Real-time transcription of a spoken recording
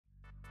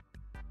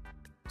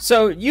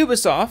So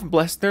Ubisoft,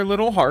 bless their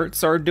little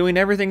hearts, are doing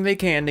everything they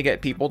can to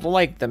get people to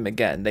like them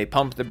again. They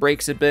pumped the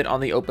brakes a bit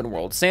on the open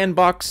world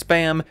sandbox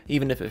spam,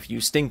 even if a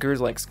few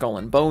stinkers like Skull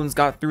and Bones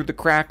got through the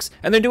cracks,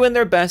 and they're doing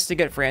their best to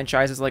get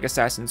franchises like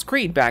Assassin's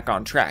Creed back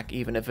on track,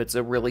 even if it's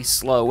a really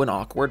slow and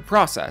awkward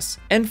process.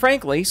 And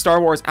frankly, Star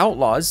Wars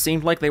Outlaws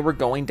seemed like they were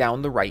going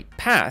down the right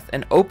path,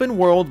 an open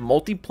world,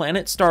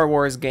 multi-planet Star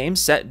Wars game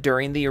set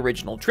during the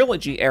original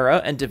trilogy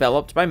era and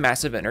developed by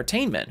Massive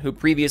Entertainment, who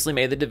previously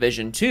made The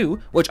Division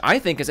 2, which I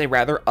think is a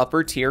rather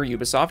upper tier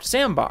Ubisoft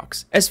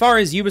sandbox. As far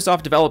as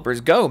Ubisoft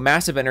developers go,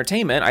 Massive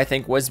Entertainment I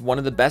think was one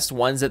of the best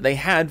ones that they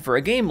had for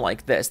a game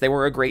like this. They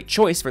were a great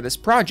choice for this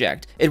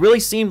project. It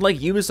really seemed like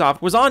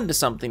Ubisoft was onto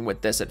something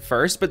with this at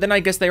first, but then I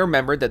guess they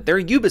remembered that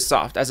they're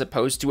Ubisoft as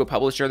opposed to a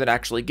publisher that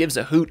actually gives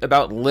a hoot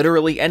about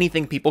literally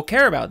anything people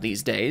care about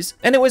these days.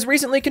 And it was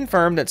recently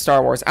confirmed that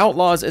Star Wars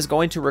Outlaws is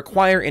going to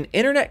require an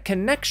internet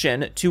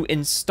connection to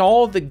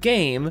install the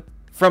game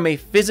from a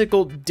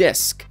physical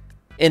disc.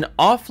 An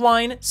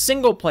offline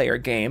single-player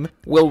game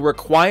will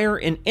require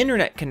an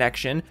internet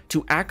connection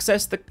to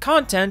access the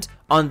content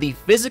on the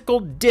physical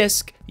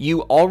disc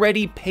you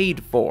already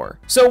paid for.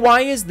 So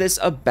why is this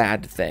a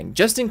bad thing?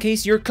 Just in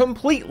case you're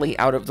completely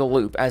out of the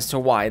loop as to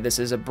why this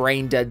is a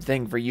brain-dead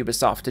thing for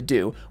Ubisoft to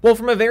do. Well,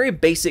 from a very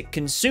basic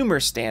consumer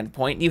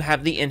standpoint, you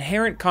have the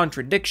inherent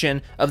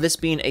contradiction of this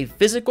being a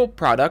physical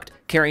product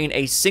carrying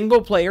a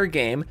single-player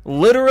game,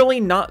 literally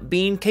not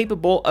being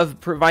capable of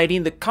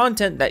providing the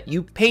content that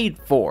you paid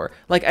for.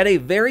 Like, at a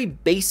very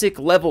basic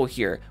level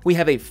here, we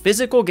have a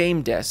physical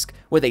game disc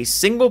with a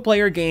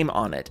single-player game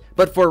on it,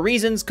 but for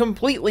reasons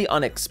completely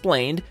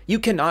unexplained, you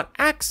cannot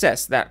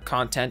access that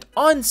content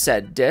on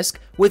said disc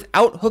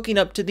without hooking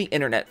up to the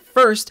internet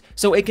first,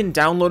 so it can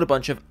download a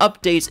bunch of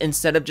updates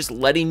instead of just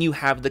letting you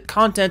have the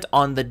content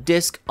on the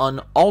disc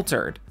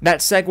unaltered. That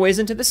segues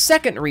into the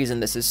second reason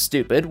this is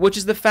stupid, which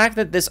is the fact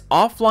that this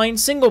offline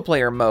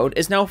single-player mode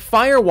is now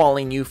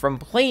firewalling you from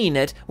playing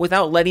it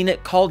without letting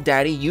it call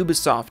Daddy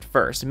Ubisoft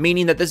first,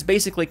 meaning that this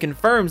basically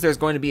confirms there's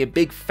going to be a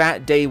big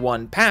fat day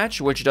one patch,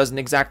 which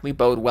doesn't exactly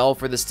bode well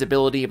for the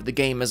stability of the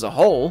game as a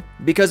whole,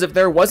 because if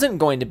there wasn't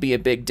going to be a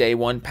big day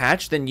one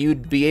patch, then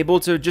you'd be able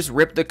to just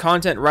rip the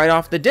content right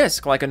off the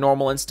disc like a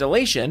normal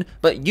installation,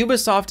 but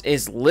Ubisoft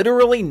is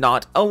literally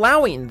not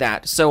allowing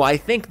that, so I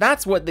think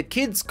that's what the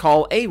kids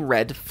call a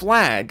red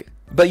flag.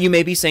 But you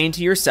may be saying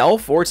to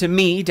yourself, or to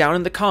me down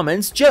in the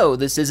comments, Joe,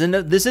 this isn't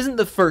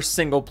the first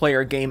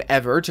single-player game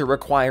ever to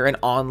require an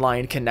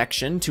online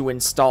connection to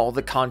install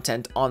the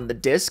content on the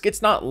disc.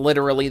 It's not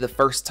literally the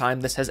first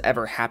time this has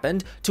ever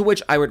happened, to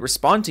which I would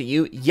respond to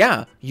you,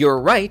 yeah, you're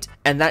right,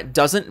 and that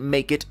doesn't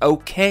make it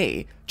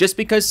okay. Just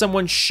because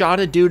someone shot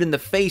a dude in the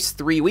face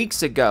 3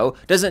 weeks ago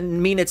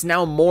doesn't mean it's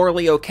now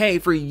morally okay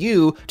for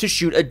you to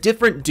shoot a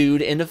different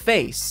dude in the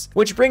face.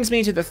 Which brings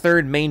me to the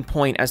third main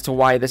point as to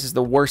why this is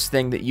the worst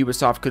thing that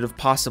Ubisoft could have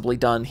possibly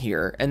done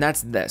here, and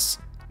that's this.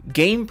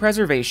 Game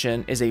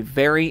preservation is a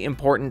very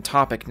important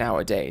topic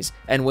nowadays,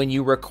 and when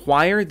you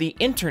require the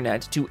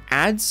internet to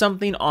add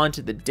something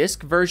onto the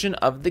disc version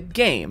of the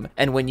game,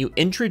 and when you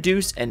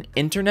introduce an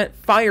internet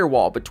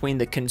firewall between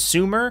the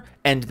consumer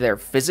and their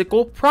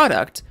physical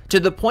product, to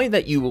the point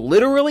that you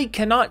literally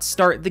cannot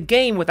start the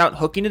game without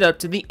hooking it up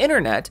to the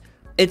internet,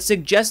 it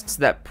suggests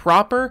that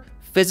proper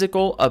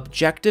physical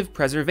objective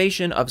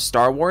preservation of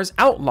Star Wars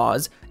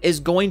Outlaws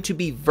is going to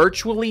be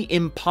virtually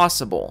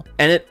impossible.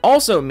 And it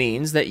also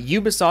means that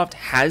Ubisoft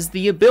has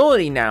the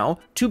ability now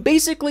to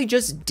basically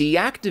just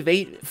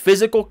deactivate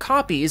physical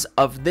copies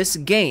of this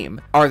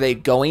game. Are they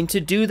going to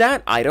do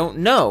that? I don't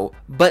know,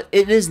 but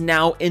it is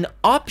now an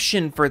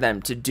option for them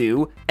to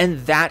do, and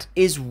that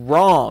is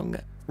wrong.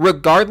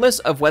 Regardless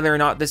of whether or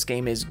not this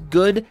game is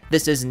good,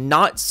 this is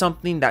not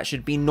something that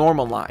should be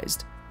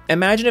normalized.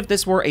 Imagine if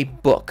this were a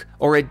book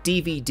or a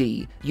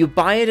DVD. You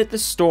buy it at the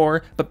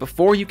store, but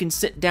before you can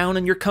sit down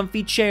in your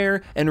comfy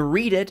chair and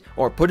read it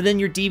or put it in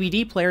your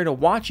DVD player to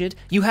watch it,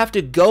 you have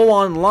to go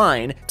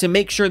online to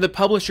make sure the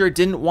publisher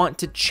didn't want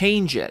to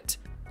change it.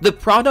 The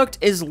product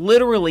is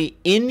literally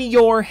in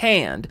your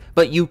hand,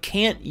 but you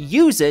can't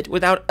use it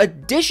without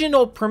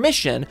additional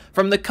permission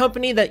from the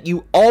company that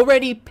you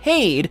already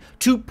paid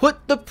to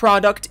put the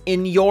product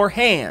in your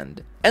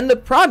hand. And the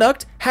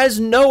product has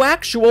no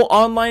actual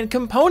online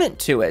component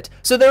to it,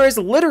 so there is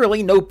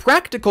literally no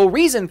practical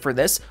reason for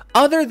this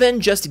other than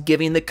just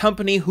giving the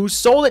company who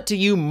sold it to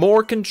you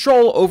more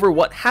control over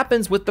what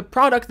happens with the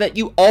product that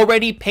you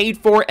already paid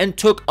for and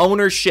took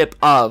ownership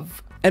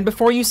of. And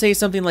before you say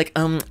something like,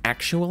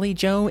 actually,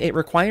 Joe, it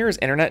requires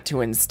internet to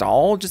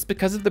install just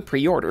because of the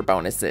pre-order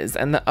bonuses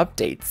and the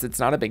updates, it's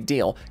not a big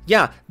deal.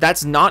 Yeah,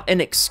 that's not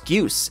an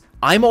excuse.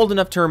 I'm old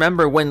enough to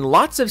remember when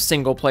lots of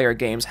single-player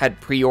games had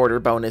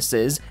pre-order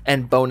bonuses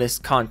and bonus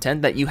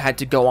content that you had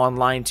to go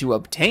online to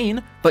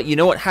obtain, but you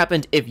know what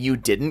happened if you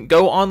didn't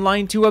go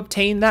online to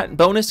obtain that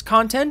bonus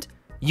content?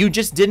 You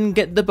just didn't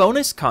get the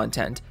bonus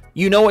content.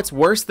 You know what's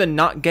worse than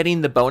not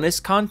getting the bonus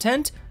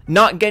content?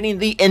 not getting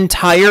the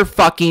entire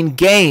fucking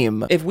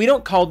game. If we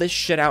don't call this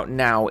shit out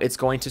now, it's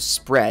going to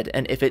spread,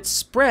 and if it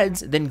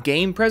spreads, then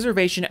game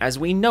preservation as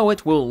we know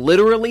it will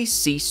literally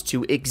cease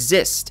to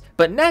exist.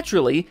 But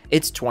naturally,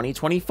 it's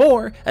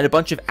 2024, and a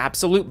bunch of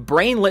absolute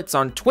brainlets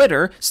on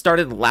Twitter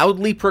started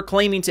loudly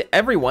proclaiming to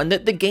everyone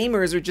that the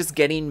gamers are just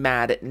getting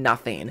mad at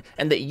nothing,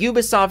 and that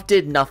Ubisoft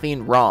did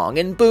nothing wrong,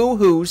 and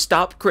boo-hoo,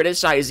 stop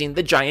criticizing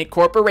the giant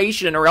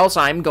corporation or else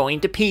I'm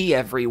going to pee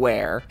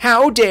everywhere.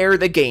 How dare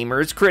the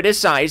gamers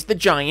criticize the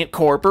giant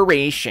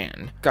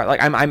corporation? God,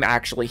 like, I'm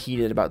actually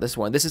heated about this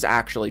one. This is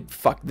actually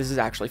fucking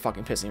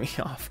pissing me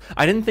off.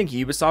 I didn't think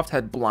Ubisoft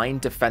had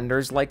blind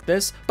defenders like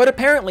this, but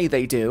apparently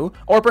they do,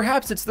 or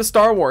perhaps it's the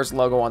Star Wars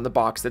logo on the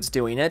box that's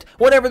doing it.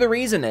 Whatever the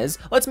reason is,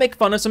 let's make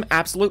fun of some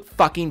absolute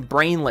fucking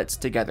brainlets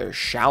together,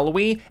 shall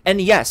we?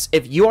 And yes,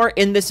 if you are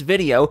in this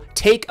video,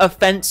 take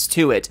offense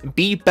to it.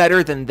 Be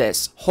better than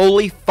this.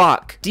 Holy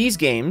fuck. D's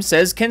Game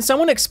says, can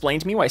someone explain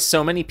to me why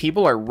so many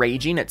people are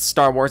raging at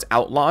Star Wars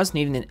Outlaws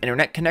needing an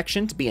internet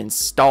connection to be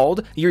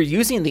installed? You're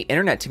using the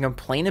internet to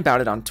complain about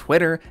it on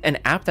Twitter, an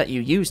app that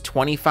you use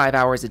 25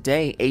 hours a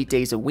day, 8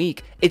 days a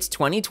week. It's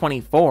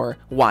 2024.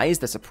 Why is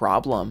this a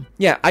problem?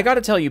 Yeah, I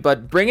gotta tell you,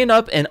 but bringing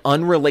up an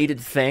unrelated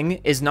thing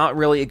is not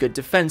really a good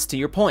defense to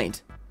your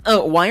point.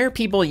 Why are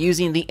people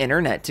using the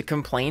internet to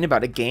complain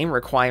about a game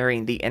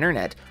requiring the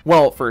internet?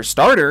 Well, for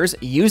starters,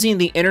 using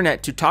the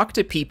internet to talk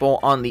to people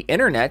on the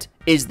internet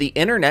is the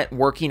internet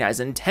working as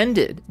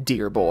intended,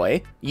 dear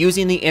boy.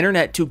 Using the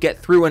internet to get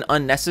through an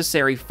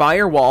unnecessary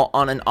firewall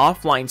on an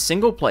offline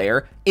single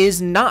player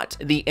is not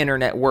the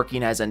internet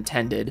working as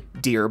intended,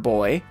 dear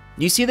boy.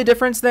 You see the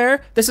difference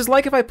there? This is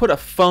like if I put a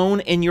phone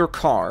in your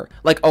car,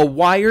 like a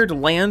wired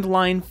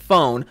landline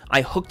phone,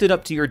 I hooked it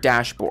up to your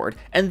dashboard,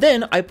 and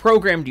then I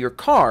programmed your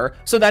car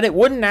so that it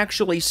wouldn't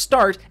actually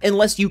start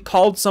unless you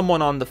called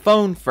someone on the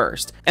phone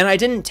first, and I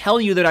didn't tell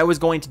you that I was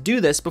going to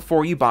do this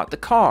before you bought the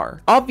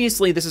car.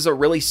 Obviously, this is a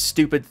really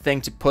stupid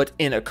thing to put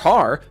in a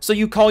car, so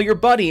you call your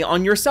buddy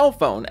on your cell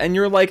phone, and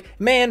you're like,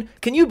 man,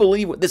 can you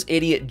believe what this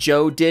idiot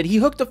Joe did? He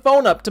hooked a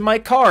phone up to my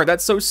car,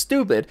 that's so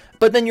stupid.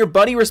 But then your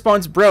buddy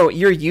responds, bro,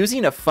 you're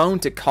using a phone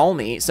to call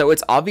me, so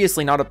it's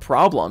obviously not a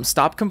problem.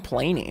 Stop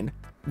complaining.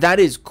 That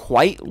is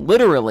quite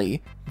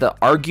literally the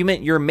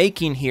argument you're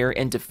making here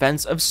in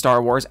defense of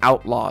Star Wars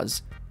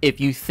Outlaws. If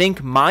you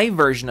think my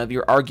version of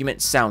your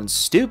argument sounds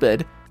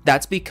stupid,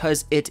 that's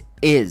because it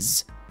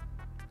is.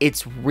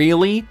 It's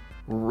really,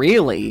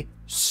 really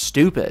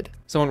stupid.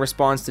 Someone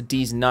responds to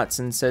D's nuts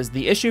and says,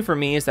 the issue for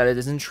me is that it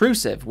is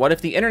intrusive. What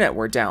if the internet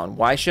were down?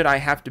 Why should I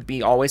have to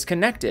be always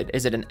connected?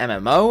 Is it an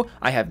MMO?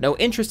 I have no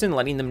interest in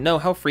letting them know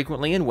how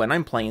frequently and when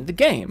I'm playing the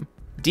game.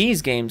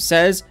 D's Game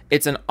says,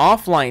 it's an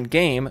offline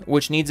game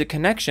which needs a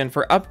connection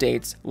for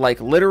updates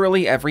like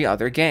literally every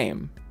other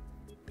game.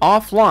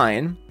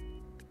 Offline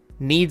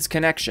needs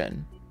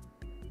connection.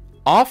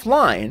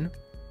 Offline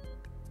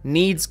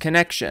needs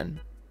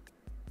connection.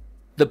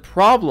 The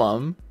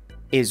problem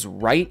is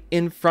right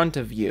in front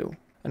of you.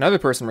 Another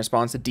person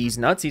responds to D's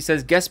Nuts. He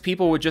says, guess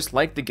people would just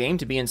like the game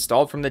to be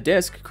installed from the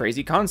disc.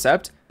 Crazy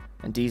concept.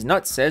 And D's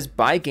Nuts says,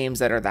 buy games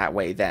that are that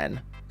way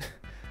then.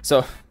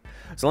 So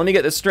let me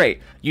get this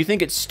straight. You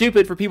think it's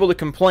stupid for people to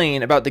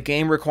complain about the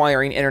game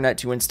requiring internet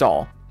to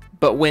install.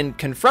 But when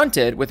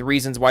confronted with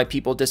reasons why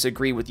people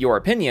disagree with your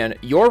opinion,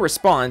 your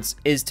response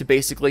is to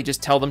basically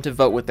just tell them to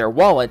vote with their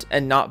wallet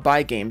and not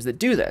buy games that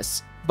do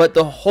this. But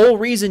the whole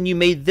reason you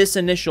made this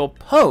initial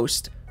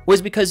post was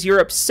because you're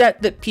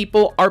upset that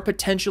people are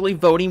potentially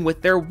voting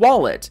with their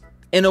wallet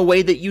in a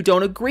way that you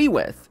don't agree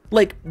with.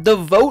 Like, the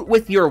vote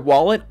with your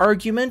wallet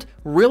argument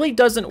really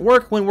doesn't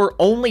work when we're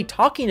only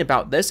talking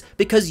about this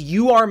because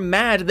you are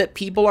mad that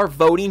people are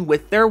voting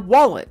with their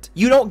wallet.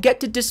 You don't get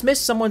to dismiss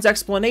someone's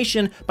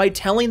explanation by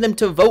telling them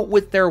to vote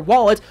with their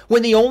wallet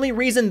when the only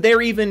reason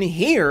they're even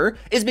here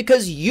is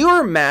because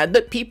you're mad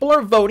that people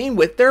are voting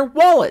with their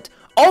wallet.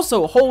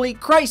 Also, holy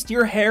Christ,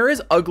 your hair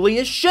is ugly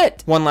as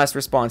shit. One last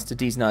response to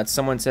D's Nuts.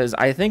 Someone says,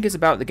 I think it's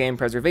about the game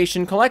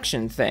preservation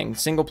collection thing.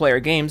 Single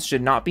player games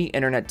should not be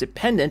internet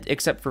dependent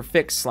except for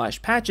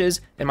fix/patches.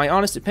 In my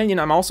honest opinion,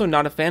 I'm also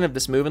not a fan of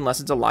this move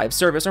unless it's a live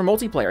service or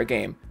multiplayer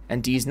game.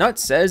 And D's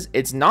Nuts says,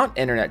 it's not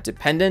internet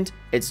dependent.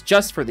 It's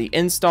just for the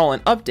install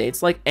and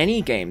updates like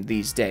any game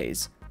these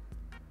days.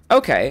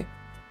 Okay,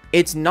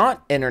 it's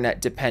not internet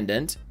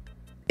dependent.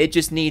 It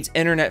just needs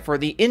internet for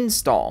the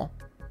install.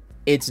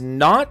 It's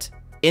not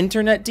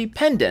internet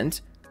dependent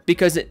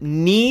because it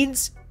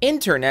needs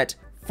internet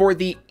for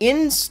the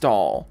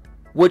install,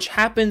 which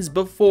happens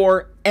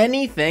before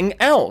anything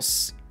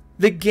else.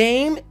 The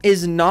game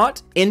is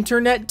not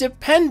internet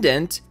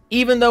dependent,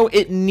 even though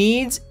it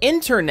needs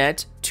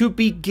internet to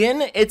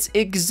begin its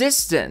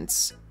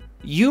existence.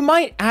 You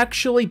might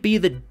actually be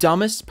the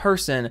dumbest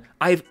person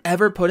I've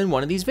ever put in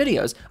one of these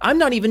videos. I'm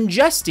not even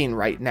jesting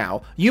right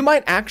now. You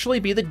might actually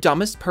be the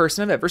dumbest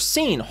person I've ever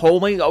seen.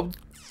 Holy, oh,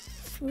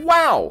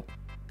 wow.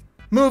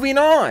 Moving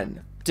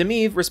on.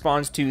 Demiv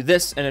responds to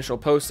this initial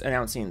post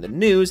announcing the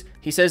news.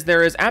 He says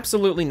there is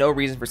absolutely no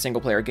reason for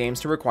single player games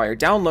to require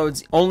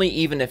downloads, only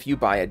even if you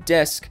buy a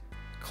disc.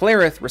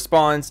 Clarith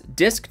responds,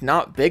 "Disc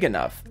not big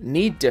enough,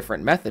 need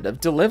different method of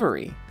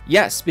delivery."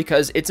 Yes,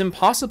 because it's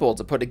impossible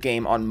to put a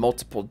game on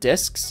multiple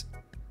discs.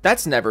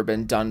 That's never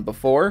been done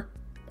before.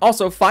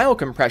 Also, file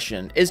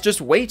compression is just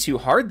way too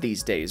hard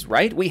these days,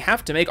 right? We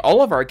have to make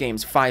all of our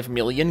games 5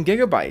 million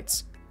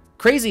gigabytes.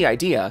 Crazy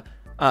idea.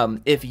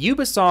 If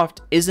Ubisoft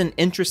isn't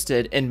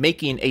interested in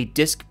making a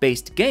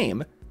disc-based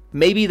game,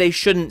 maybe they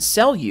shouldn't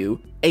sell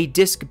you a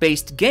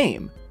disc-based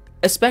game,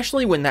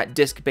 especially when that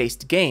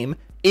disc-based game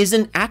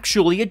isn't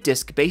actually a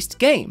disc-based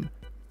game.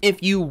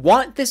 If you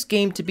want this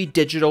game to be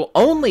digital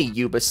only,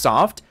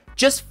 Ubisoft,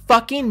 just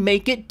fucking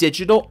make it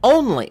digital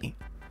only.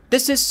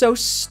 This is so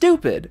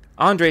stupid.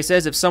 Andre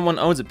says if someone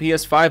owns a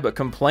PS5 but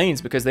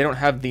complains because they don't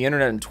have the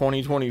internet in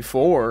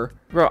 2024,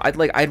 bro,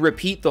 I'd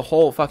repeat the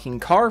whole fucking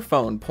car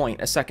phone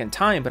point a second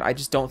time, but I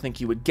just don't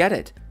think you would get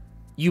it.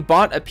 You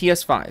bought a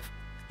PS5.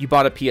 You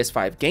bought a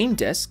PS5 game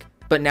disc,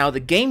 but now the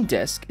game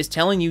disc is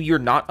telling you you're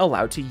not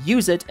allowed to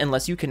use it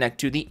unless you connect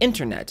to the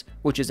internet,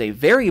 which is a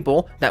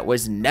variable that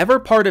was never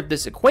part of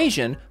this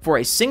equation for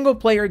a single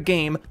player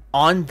game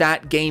on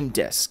that game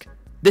disc.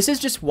 This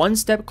is just one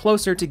step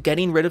closer to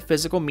getting rid of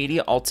physical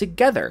media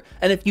altogether,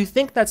 and if you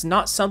think that's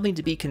not something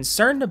to be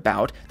concerned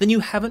about, then you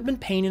haven't been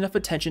paying enough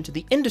attention to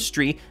the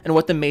industry and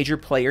what the major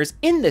players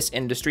in this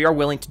industry are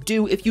willing to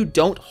do if you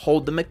don't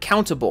hold them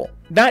accountable.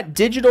 That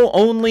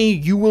digital-only,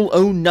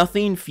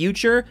 you-will-own-nothing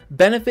future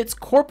benefits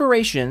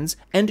corporations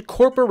and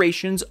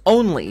corporations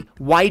only.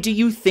 Why do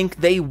you think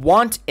they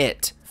want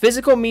it?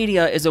 Physical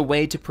media is a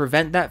way to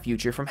prevent that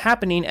future from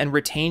happening and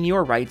retain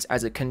your rights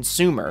as a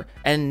consumer.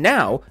 And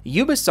now,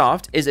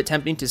 Ubisoft is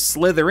attempting to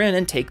slither in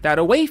and take that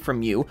away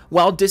from you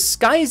while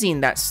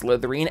disguising that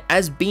slithering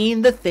as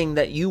being the thing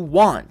that you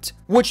want,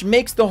 which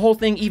makes the whole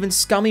thing even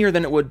scummier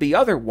than it would be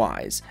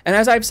otherwise. And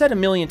as I've said a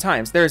million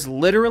times, there's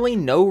literally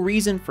no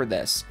reason for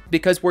this,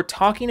 because we're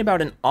talking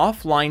about an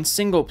offline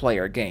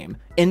single-player game.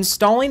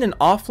 Installing an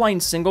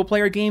offline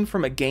single-player game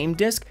from a game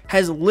disc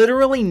has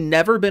literally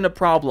never been a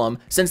problem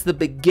since the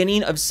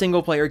beginning of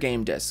single-player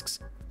game discs.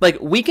 Like,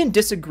 we can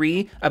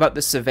disagree about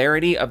the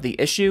severity of the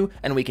issue,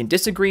 and we can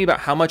disagree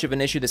about how much of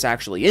an issue this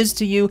actually is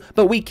to you,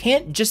 but we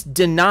can't just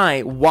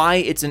deny why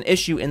it's an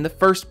issue in the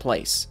first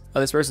place. Oh,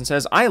 this person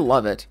says, "I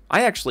love it.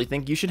 I actually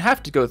think you should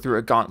have to go through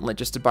a gauntlet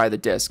just to buy the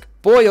disc.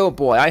 Boy, oh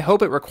boy, I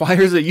hope it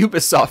requires a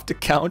Ubisoft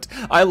account.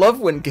 I love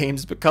when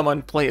games become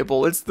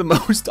unplayable. It's the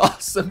most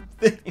awesome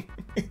thing."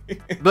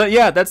 But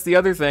yeah, that's the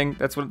other thing.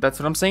 That's what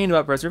I'm saying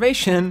about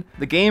preservation.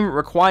 The game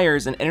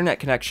requires an internet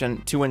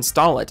connection to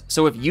install it.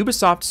 So if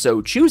Ubisoft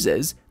so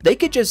chooses, they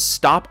could just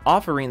stop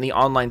offering the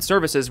online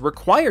services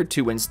required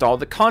to install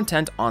the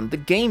content on the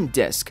game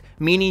disc,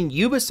 meaning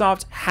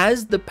Ubisoft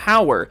has the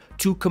power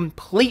to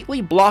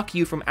completely block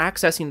you from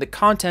accessing the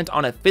content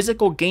on a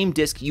physical game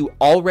disc you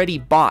already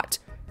bought.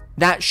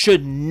 That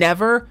should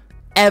never,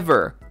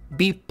 ever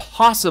be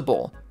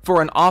possible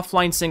for an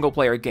offline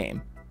single-player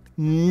game.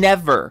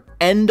 Never.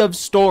 End of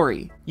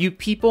story. You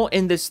people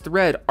in this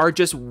thread are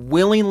just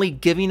willingly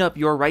giving up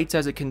your rights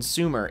as a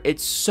consumer.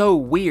 It's so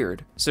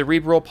weird.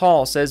 Cerebral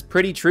Paul says,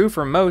 "Pretty true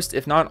for most,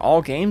 if not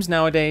all games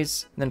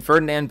nowadays." And then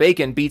Ferdinand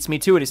Bacon beats me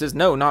to it. He says,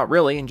 "No, not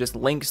really," and just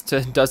links to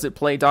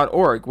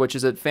doesitplay.org, which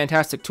is a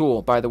fantastic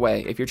tool, by the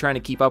way, if you're trying to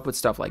keep up with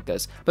stuff like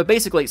this. But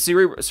basically,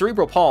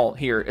 Cerebral Paul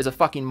here is a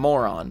fucking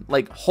moron.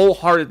 Like,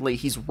 wholeheartedly,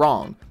 he's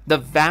wrong. The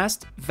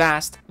vast,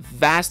 vast,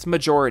 vast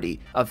majority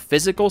of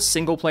physical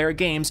single-player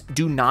games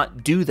do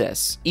not do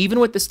this. Even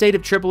with the state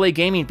of AAA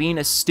gaming being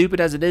as stupid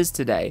as it is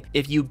today,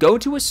 if you go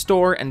to a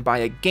store and buy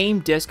a game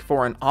disc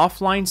for an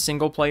offline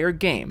single-player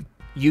game,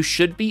 you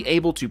should be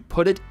able to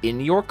put it in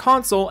your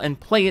console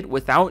and play it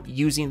without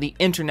using the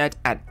internet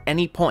at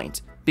any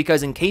point.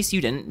 Because in case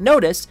you didn't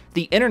notice,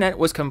 the internet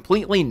was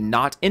completely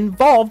not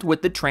involved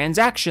with the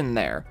transaction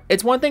there.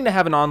 It's one thing to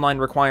have an online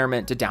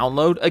requirement to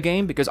download a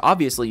game, because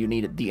obviously you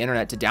need the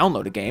internet to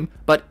download a game,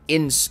 but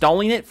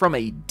installing it from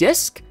a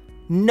disc?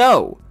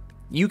 No.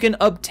 You can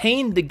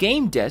obtain the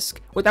game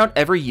disc without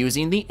ever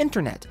using the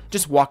internet.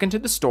 Just walk into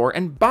the store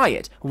and buy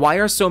it. Why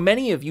are so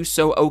many of you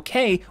so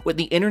okay with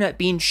the internet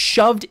being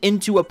shoved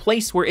into a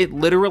place where it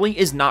literally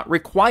is not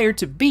required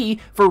to be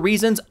for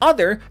reasons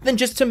other than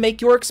just to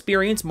make your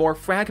experience more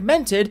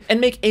fragmented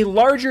and make a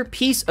larger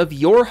piece of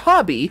your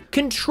hobby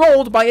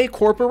controlled by a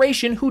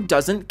corporation who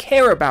doesn't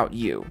care about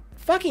you?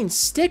 Fucking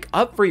stick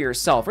up for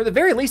yourself, or at the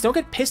very least, don't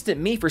get pissed at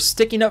me for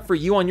sticking up for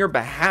you on your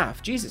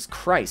behalf. Jesus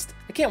Christ.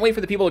 I can't wait for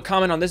the people to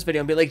comment on this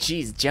video and be like,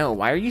 "Geez, Joe,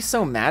 why are you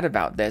so mad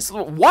about this?"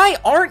 Why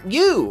aren't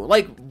you?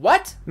 Like,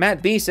 what?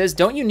 Matt B says,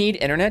 "Don't you need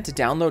internet to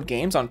download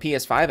games on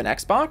PS5 and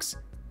Xbox?"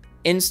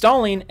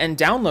 Installing and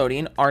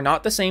downloading are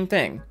not the same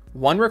thing.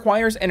 One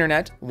requires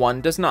internet,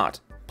 one does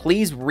not.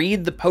 Please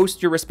read the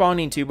post you're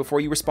responding to before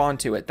you respond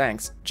to it,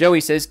 thanks.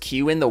 Joey says,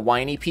 "Cue in the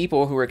whiny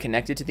people who are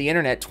connected to the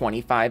internet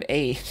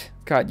 25/8.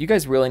 God, you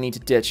guys really need to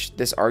ditch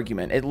this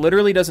argument. It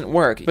literally doesn't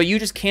work, but you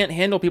just can't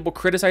handle people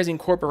criticizing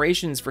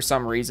corporations for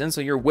some reason, so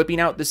you're whipping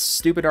out this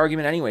stupid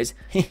argument anyways.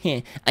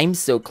 I'm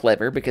so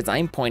clever because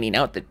I'm pointing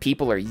out that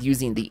people are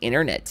using the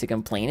internet to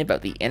complain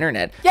about the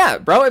internet. Yeah,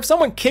 bro, if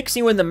someone kicks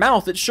you in the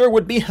mouth, it sure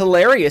would be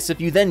hilarious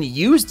if you then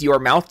used your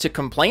mouth to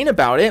complain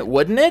about it,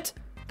 wouldn't it?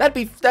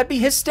 That'd be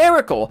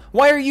hysterical.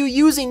 Why are you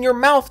using your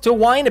mouth to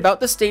whine about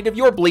the state of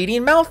your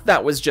bleeding mouth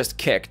that was just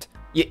kicked?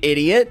 You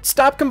idiot.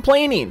 Stop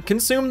complaining.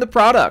 Consume the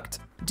product.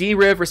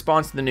 D-Riv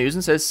responds to the news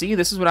and says, see,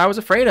 this is what I was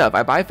afraid of.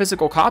 I buy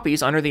physical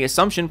copies under the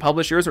assumption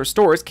publishers or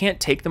stores can't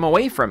take them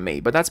away from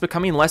me, but that's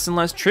becoming less and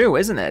less true,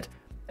 isn't it?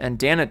 And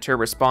Danater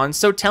responds,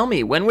 so tell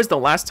me, when was the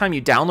last time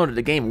you downloaded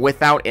a game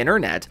without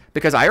internet?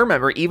 Because I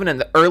remember even in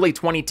the early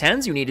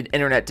 2010s, you needed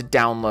internet to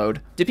download.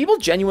 Do people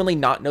genuinely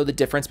not know the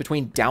difference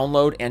between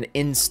download and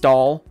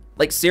install?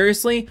 Like,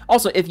 seriously?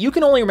 Also, if you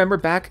can only remember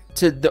back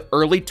to the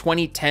early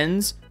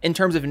 2010s in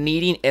terms of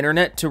needing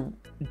internet to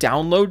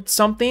download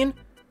something,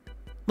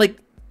 like,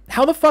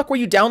 how the fuck were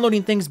you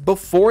downloading things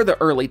before the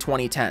early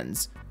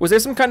 2010s? Was there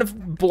some kind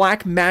of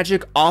black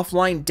magic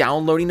offline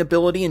downloading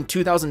ability in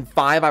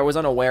 2005 I was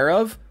unaware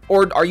of?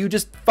 Or are you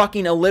just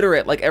fucking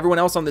illiterate like everyone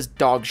else on this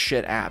dog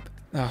shit app?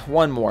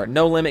 One more.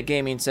 No Limit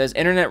Gaming says,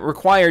 internet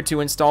required to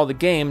install the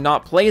game,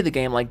 not play the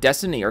game like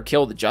Destiny or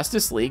Kill the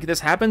Justice League. This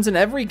happens in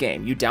every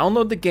game. You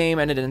download the game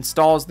and it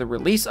installs the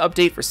release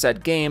update for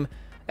said game.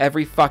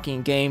 Every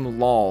fucking game,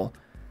 lol.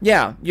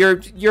 Yeah,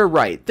 you're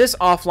right. This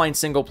offline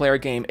single-player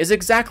game is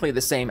exactly the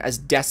same as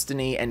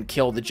Destiny and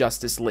Kill the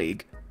Justice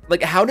League.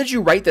 Like, how did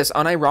you write this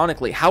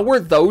unironically? How were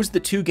those the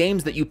two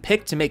games that you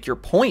picked to make your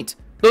point?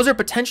 Those are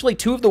potentially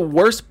two of the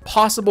worst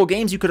possible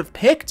games you could have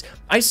picked.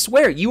 I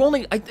swear, you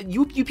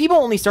people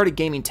only started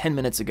gaming 10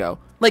 minutes ago.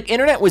 Like,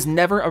 internet was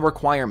never a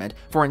requirement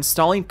for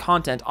installing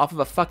content off of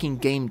a fucking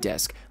game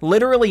disc.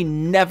 Literally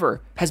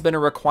never has been a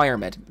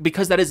requirement,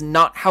 because that is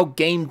not how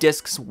game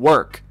discs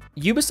work.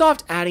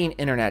 Ubisoft adding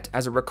internet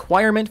as a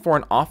requirement for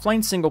an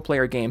offline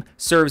single-player game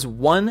serves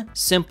one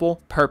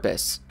simple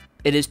purpose.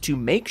 It is to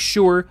make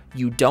sure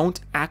you don't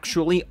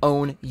actually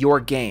own your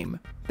game.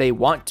 They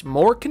want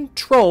more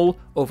control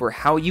over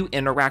how you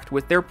interact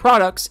with their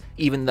products,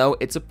 even though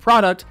it's a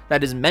product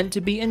that is meant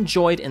to be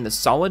enjoyed in the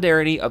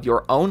solidarity of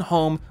your own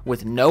home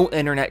with no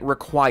internet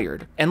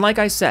required. And like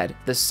I said,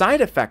 the side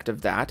effect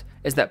of that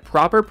is that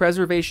proper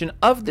preservation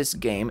of this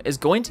game is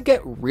going to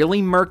get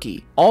really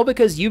murky, all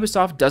because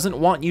Ubisoft doesn't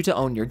want you to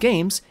own your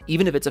games,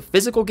 even if it's a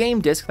physical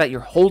game disc that you're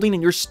holding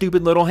in your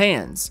stupid little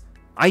hands.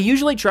 I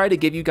usually try to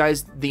give you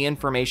guys the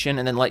information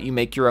and then let you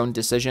make your own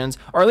decisions,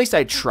 or at least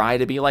I try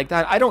to be like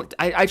that.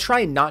 I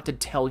try not to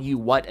tell you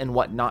what and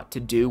what not to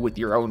do with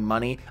your own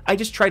money. I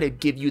just try to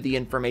give you the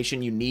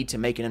information you need to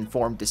make an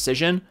informed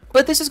decision.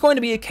 But this is going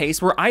to be a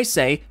case where I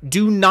say,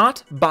 do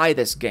not buy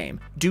this game.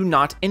 Do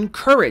not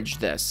encourage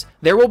this.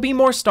 There will be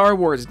more Star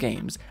Wars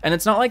games, and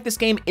it's not like this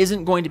game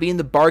isn't going to be in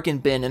the bargain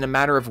bin in a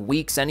matter of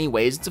weeks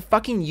anyways. It's a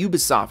fucking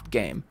Ubisoft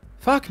game.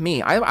 Fuck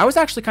me, I was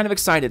actually kind of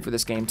excited for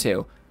this game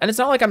too. And it's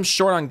not like I'm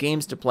short on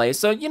games to play,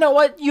 so you know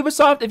what,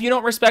 Ubisoft, if you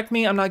don't respect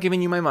me, I'm not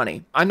giving you my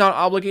money. I'm not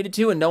obligated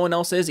to, and no one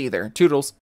else is either. Toodles.